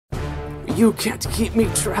You can't keep me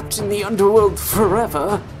trapped in the underworld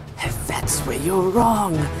forever. That's where you're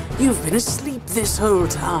wrong. You've been asleep this whole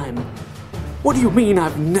time. What do you mean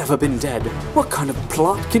I've never been dead? What kind of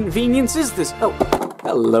plot convenience is this? Oh,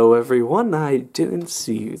 hello everyone. I didn't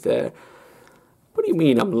see you there. What do you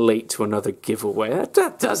mean I'm late to another giveaway?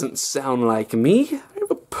 That doesn't sound like me. I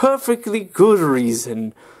have a perfectly good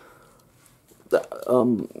reason.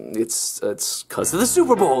 It's because of the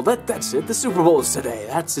Super Bowl. That's it. The Super Bowl is today.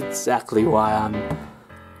 That's exactly why I'm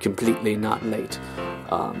completely not late.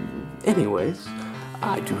 Anyways,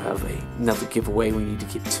 I do have another giveaway we need to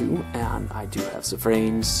get to, and I do have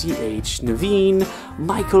Safrain, CH, Naveen,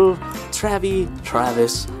 Michael,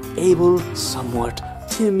 Travis, Abel, Somewhat,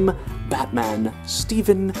 Tim, Batman,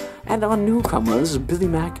 Steven, and our newcomers, Billy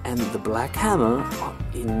Mac and the Black Hammer,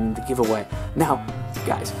 in the giveaway. Now,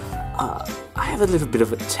 guys, I have a little bit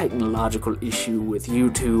of a technological issue with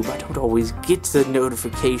YouTube. I don't always get the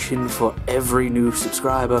notification for every new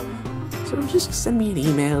subscriber. So just send me an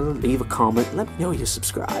email, leave a comment, let me know you're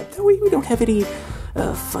subscribed. That way we don't have any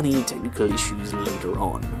funny technical issues later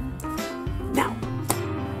on. Now,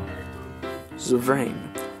 Safrain,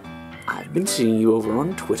 I've been seeing you over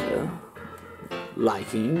on Twitter,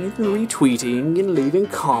 liking and retweeting and leaving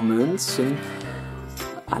comments, and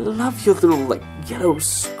I love your little, like, yellow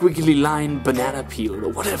squiggly line banana peel or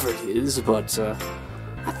whatever it is, but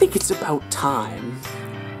I think it's about time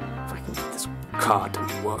if I can get this card to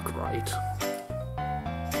work right.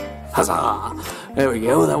 Huzzah! There we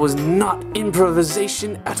go, that was not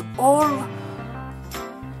improvisation at all.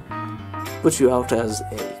 Put you out as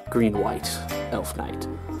a green-white elf knight,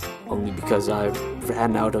 only because I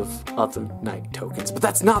ran out of other knight tokens, but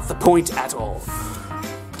that's not the point at all.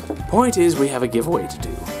 Point is, we have a giveaway to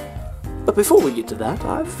do. But before we get to that,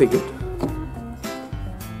 I figured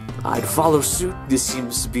I'd follow suit, this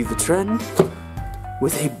seems to be the trend,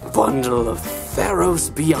 with a bundle of Theros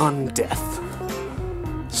Beyond Death.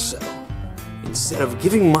 So, instead of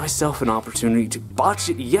giving myself an opportunity to botch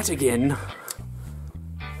it yet again,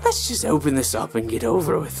 let's just open this up and get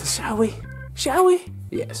over with, shall we? Shall we?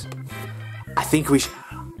 Yes. I think we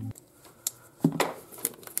shall.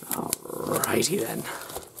 Alrighty then.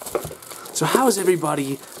 So how has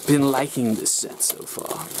everybody been liking this set so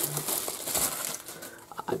far?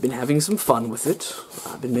 I've been having some fun with it.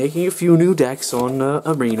 I've been making a few new decks on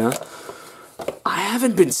Arena. I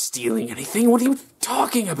haven't been stealing anything. What are you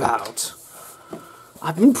talking about?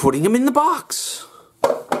 I've been putting them in the box.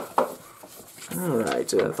 Alright,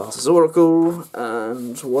 Thassa's Oracle,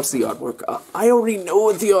 and what's the artwork? I already know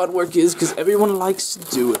what the artwork is because everyone likes to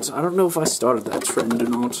do it. I don't know if I started that trend or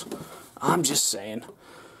not. I'm just saying.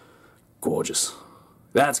 Gorgeous.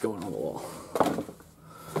 That's going on the wall.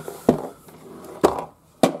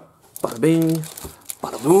 Bada bing,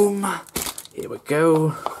 bada boom. Here we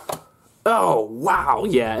go. Oh, wow.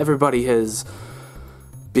 Yeah, everybody has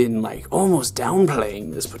been, like, almost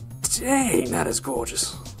downplaying this, but dang, that is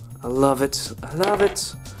gorgeous. I love it. I love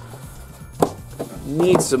it.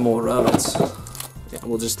 Need some more of it. Yeah,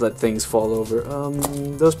 we'll just let things fall over.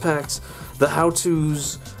 Those packs, the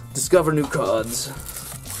how-tos, discover new cards.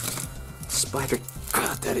 Spider,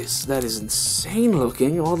 God, that is insane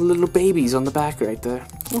looking. All the little babies on the back right there.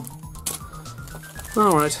 Oh.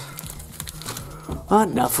 Alright.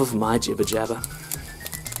 Enough of my jibber jabber.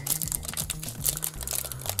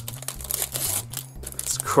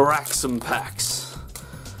 Let's crack some packs.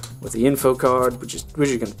 With the info card, we're just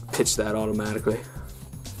gonna pitch that automatically.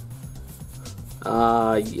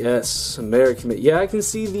 Yes, American. Yeah, I can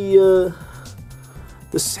see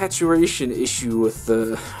the saturation issue with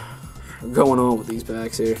going on with these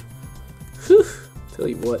packs here. Whew, tell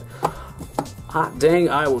you what. Hot dang,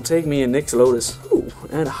 I will take me a Nyx Lotus. Ooh,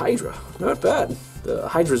 and a Hydra. Not bad. The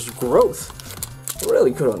Hydra's growth.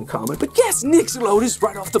 Really good uncommon. But yes, Nyx Lotus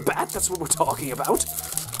right off the bat. That's what we're talking about.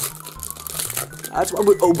 That's why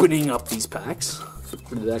we're opening up these packs.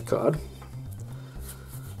 Get rid of that card.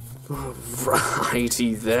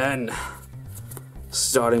 Alrighty then.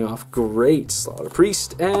 Starting off great. Slaughter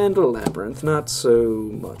Priest and Labyrinth. Not so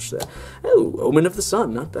much there. Oh, Omen of the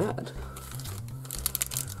Sun. Not bad.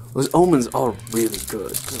 Those omens are really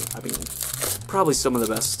good. I mean, probably some of the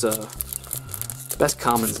best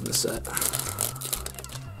commons in the set.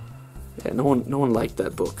 Yeah, no one liked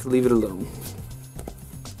that book. Leave it alone.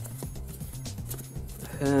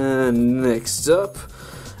 And next up,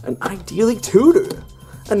 an Ideally Tutor.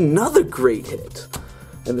 Another great hit.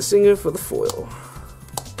 And the singer for the foil.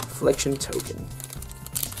 Reflection Token.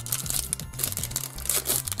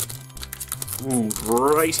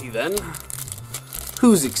 Righty then.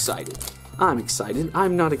 Who's excited? I'm excited.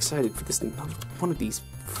 I'm not excited for this. One of these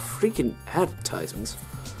freaking advertisements.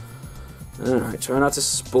 Alright, try not to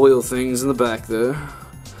spoil things in the back there.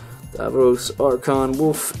 Theros, Archon,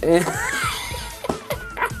 Wolf, and...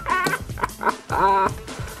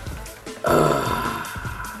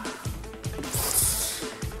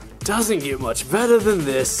 Doesn't get much better than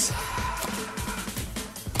this.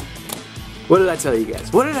 What did I tell you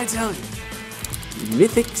guys? What did I tell you?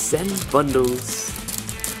 Mythics and bundles.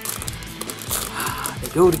 They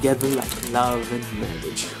go together like love and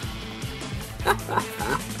marriage.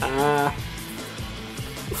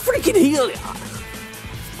 Freaking Helion!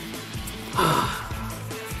 I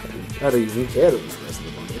don't even care about the rest of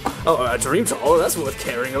the bundle. Oh, a Dream Troll, that's worth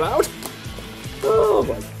caring about. Oh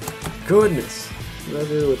my goodness. What did I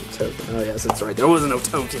do with the token? Oh yes, that's right, there was no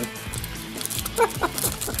token.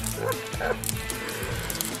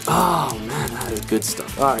 Oh man, that is good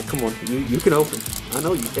stuff. Alright, come on, you can open. I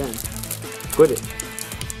know you can. Quit it.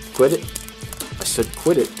 Quit it. I said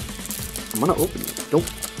quit it. I'm gonna open it. Don't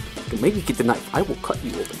make me get the knife. I will cut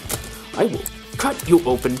you open. I will cut you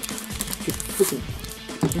open. Get freaking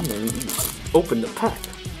in there and open the pack.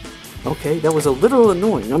 Okay, that was a little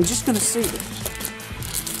annoying. I'm just gonna say that.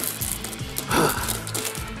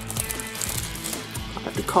 I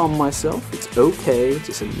have to calm myself. It's okay.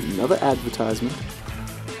 Just another advertisement.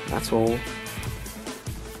 That's all.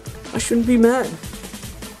 I shouldn't be mad.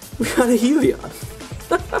 We got a Helion.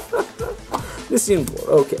 This seemed more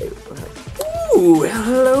okay. Ooh,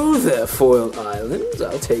 hello there, Foil Islands.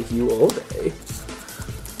 I'll take you all day.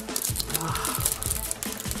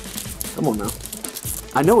 Come on now.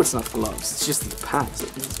 I know it's not gloves, it's just the packs.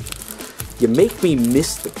 You make me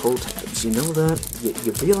miss the pull tabs, you know that?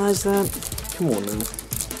 You realize that? Come on now.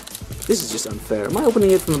 This is just unfair. Am I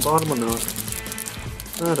opening it from the bottom or not?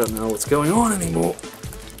 I don't know what's going on anymore.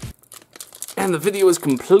 And the video is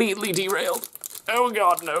completely derailed. Oh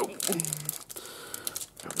god, no.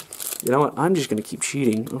 You know what? I'm just gonna keep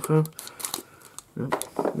cheating, okay?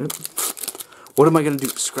 Yep. What am I gonna do?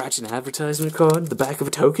 Scratch an advertisement card? The back of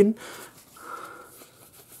a token?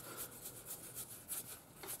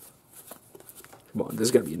 Come on, there's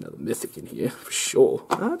gotta be another mythic in here, for sure.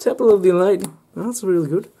 Ah, Temple of the Enlightened. Oh, that's really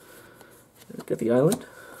good. Got the island.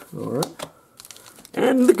 Alright.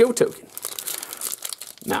 And the Go token.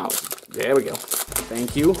 Now, there we go.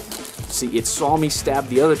 Thank you. See, it saw me stab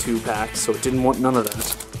the other two packs, so it didn't want none of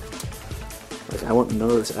that. Like, I want none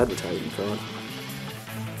of this advertising card.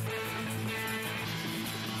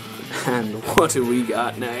 And what do we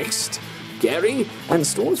got next? Gary and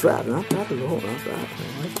Storm's Wrath. Not bad at all, not bad.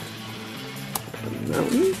 I like it.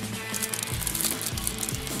 Mountain.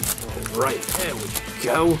 Alright, there we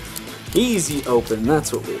go. Easy open,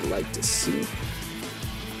 that's what we'd like to see.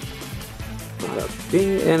 Bada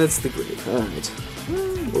bing, and it's the grave. Alright.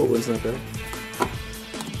 Oh, it's not bad.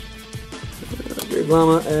 Grave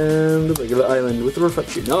Llama and the regular island with the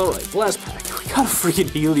reflection. Alright, last pack. We got a freaking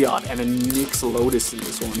Helion and a Nyx Lotus in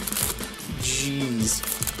this one. Jeez.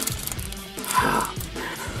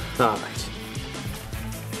 Alright.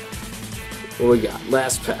 What we got?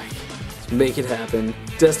 Last pack. Let's make it happen.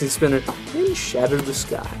 Destiny Spinner and Shatter the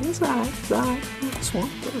Sky. It's alright, it's alright.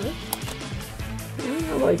 Swamp, alright.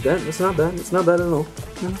 I like that. It's not bad. It's not bad at all.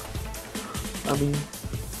 No. I mean,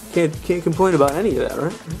 can't complain about any of that,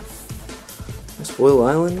 right? Nice Foil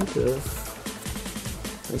Island.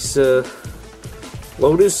 Nice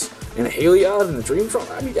Lotus and a Heliod and a Dream Troll.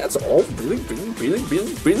 I mean, that's all really good.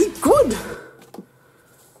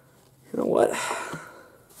 You know what?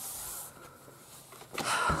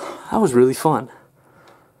 That was really fun.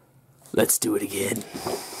 Let's do it again.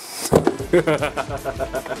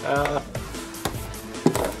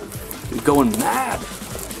 You're going mad.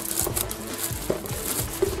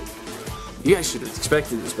 You guys should have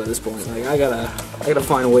expected this by this point. Like, I gotta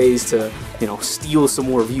find ways to, you know, steal some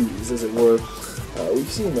more views, as it were. We've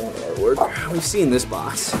seen that artwork. We've seen this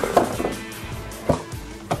box.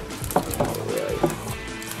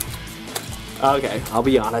 Okay, I'll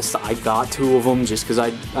be honest, I got two of them just because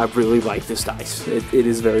I really like this dice. It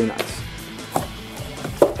is very nice.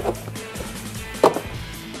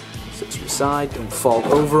 Set you aside, don't fall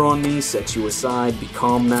over on me, set you aside, be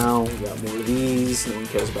calm now. We got more of these, no one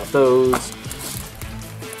cares about those.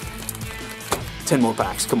 10 more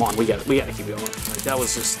packs, come on, we gotta keep going. Like, that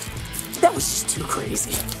was just too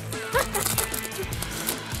crazy.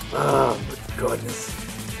 Oh my goodness.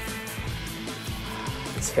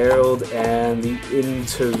 Herald and the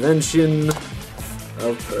intervention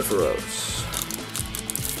of Theros.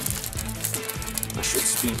 I should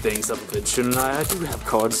speed things up a bit, shouldn't I? I do have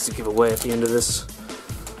cards to give away at the end of this.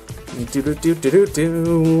 We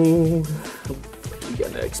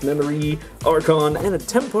got an X-Memory, Archon, and a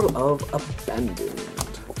Temple of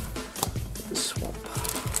Abandonment. The swamp.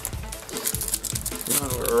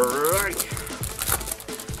 Alright.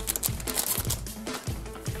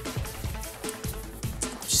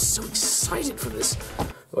 I'm just so excited for this.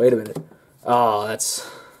 Wait a minute. Oh, that's...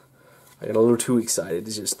 I got a little too excited.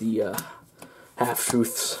 It's just the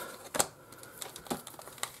half-truths.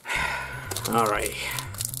 Alright.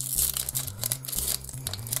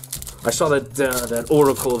 I saw that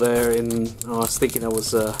oracle there, and I was thinking that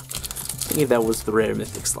was the rare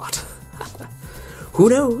mythic slot. Who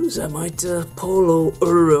knows? I might pull a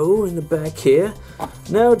Uro in the back here.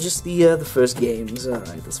 No, just the first games. All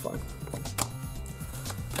right, that's fine.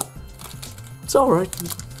 It's all right.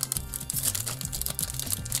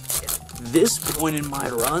 At this point in my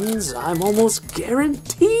runs, I'm almost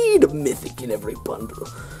guaranteed a mythic in every bundle.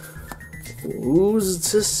 Who's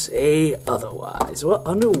to say otherwise? Well,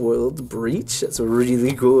 Underworld Breach, that's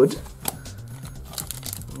really good.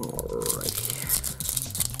 Alright.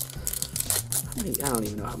 I don't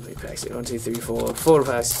even know how many packs here. 1, 2, 3, 4. 4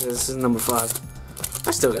 packs. This is number 5.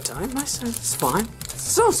 I still got time. It's fine.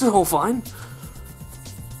 It's all fine.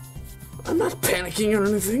 I'm not panicking or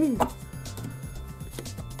anything.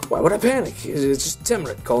 Why would I panic? It's just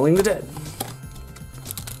Temeret calling the dead.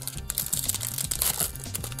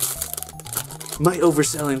 Am I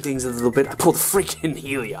overselling things a little bit? I pulled a freaking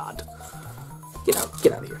Heliod. Get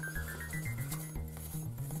out of here.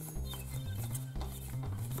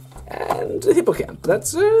 And a Hippocamp.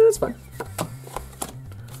 That's fine.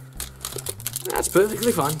 That's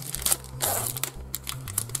perfectly fine.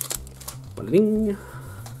 Ba-ding.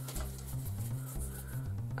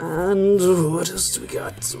 And what else do we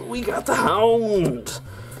got? We got the Hound.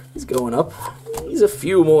 He's going up. He's a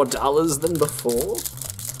few more dollars than before,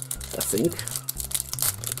 I think.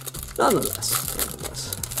 Nonetheless.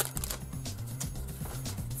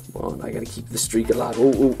 Come on, I gotta keep the streak alive.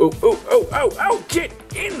 Oh, get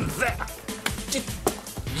in there!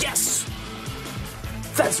 Yes!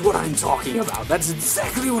 That's what I'm talking about. That's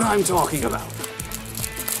exactly what I'm talking about.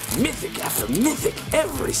 Mythic after mythic,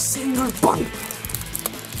 every single bundle.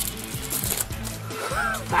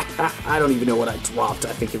 I don't even know what I dropped.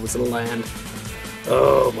 I think it was a land.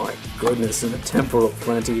 Oh my goodness, and a Temporal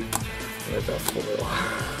Plenty. What the foil.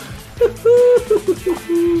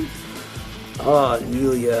 Oh,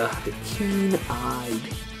 Amelia, the keen-eyed.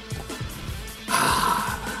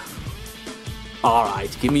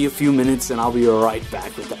 Alright, give me a few minutes and I'll be right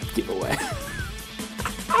back with that giveaway.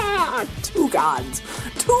 2 gods!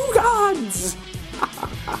 2 gods!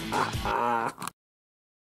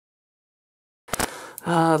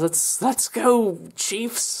 Let's go,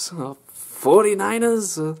 Chiefs,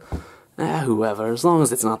 49ers, whoever, as long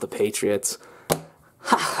as it's not the Patriots.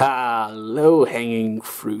 Haha, low-hanging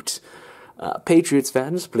fruit. Patriots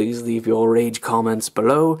fans, please leave your rage comments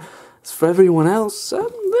below. As for everyone else, let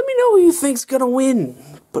me know who you think's gonna win.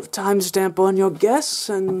 Put a timestamp on your guess,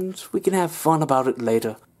 and we can have fun about it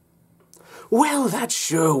later. Well, that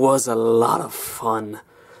sure was a lot of fun.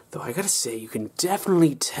 Though I gotta say, you can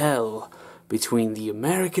definitely tell between the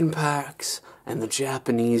American packs and the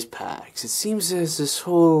Japanese packs. It seems there's this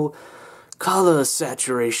whole color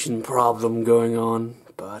saturation problem going on,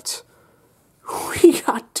 but we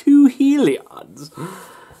got 2 Helions.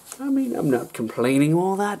 I mean, I'm not complaining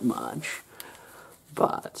all that much,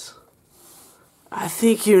 but I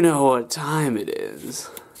think you know what time it is.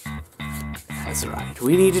 That's right,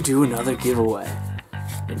 we need to do another giveaway,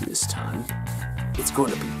 and this time, it's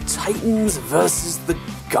going to be Titans versus the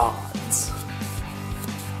Gods.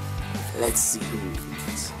 Let's see who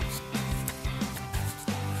wins.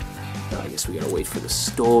 I guess we gotta wait for the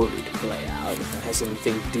story to play out, if it has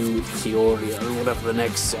anything to do with Peoria or whatever the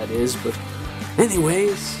next set is, but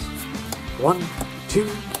anyways, 1, 2,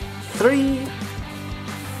 3.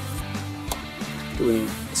 Doing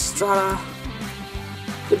Strata,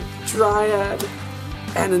 the Dryad,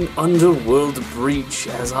 and an Underworld Breach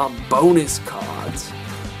as our bonus cards.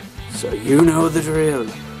 So you know the drill.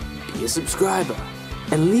 Be a subscriber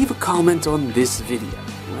and leave a comment on this video,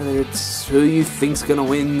 whether it's who you think's gonna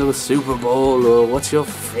win the Super Bowl, or what's your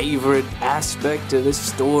favorite aspect of this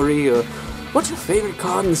story, or what's your favorite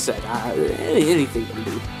card in the set. Anything can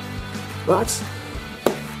do. But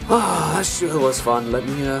that sure was fun. Let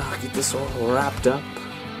me get this all wrapped up.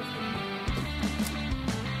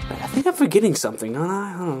 I think I'm forgetting something. Hold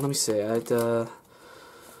on, let me see.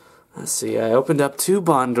 Let's see. I opened up 2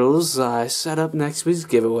 bundles. I set up next week's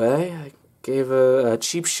giveaway. I gave a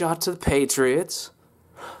cheap shot to the Patriots.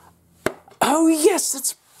 Oh yes,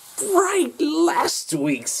 that's right. Last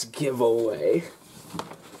week's giveaway.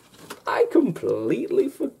 I completely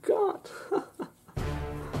forgot.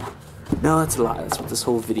 No, that's a lie. That's what this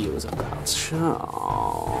whole video is about.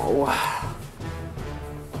 So,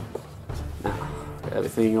 now,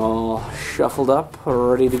 Everything all shuffled up,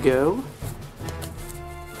 ready to go.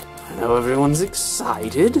 I know everyone's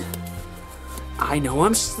excited. I know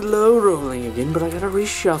I'm slow rolling again, but I gotta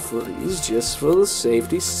reshuffle these just for the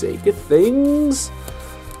safety sake of things.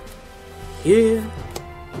 Here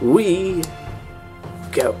we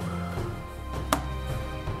go.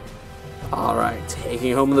 Alright,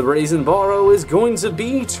 taking home the Brazen Borrow is going to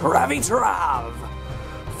be Travy Trav.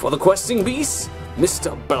 For the questing beast,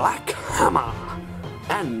 Mr. Black Hammer.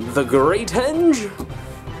 And the Great Henge,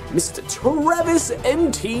 Mr. Travis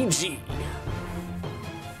MTG.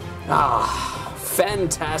 Ah,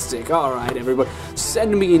 fantastic. Alright, everybody.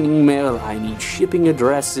 Send me an email. I need shipping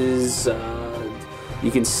addresses.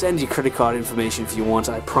 You can send your credit card information if you want.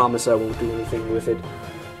 I promise I won't do anything with it.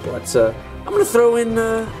 But I'm going to throw in...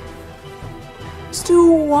 let's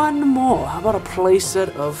do one more. How about a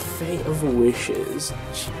playset of Fate of Wishes?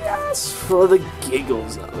 Just for the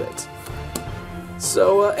giggles of it.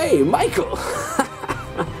 So, hey, Michael!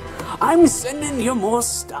 I'm sending you more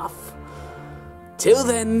stuff. Till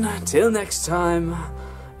then, till next time,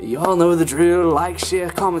 you all know the drill. Like,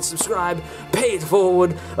 share, comment, subscribe, pay it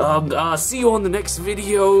forward. See you on the next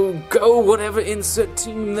video. Go whatever insert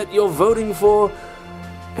team that you're voting for.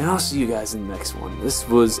 And I'll see you guys in the next one. This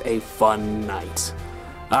was a fun night.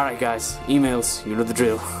 Alright guys, emails, you know the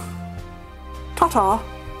drill. Ta-ta!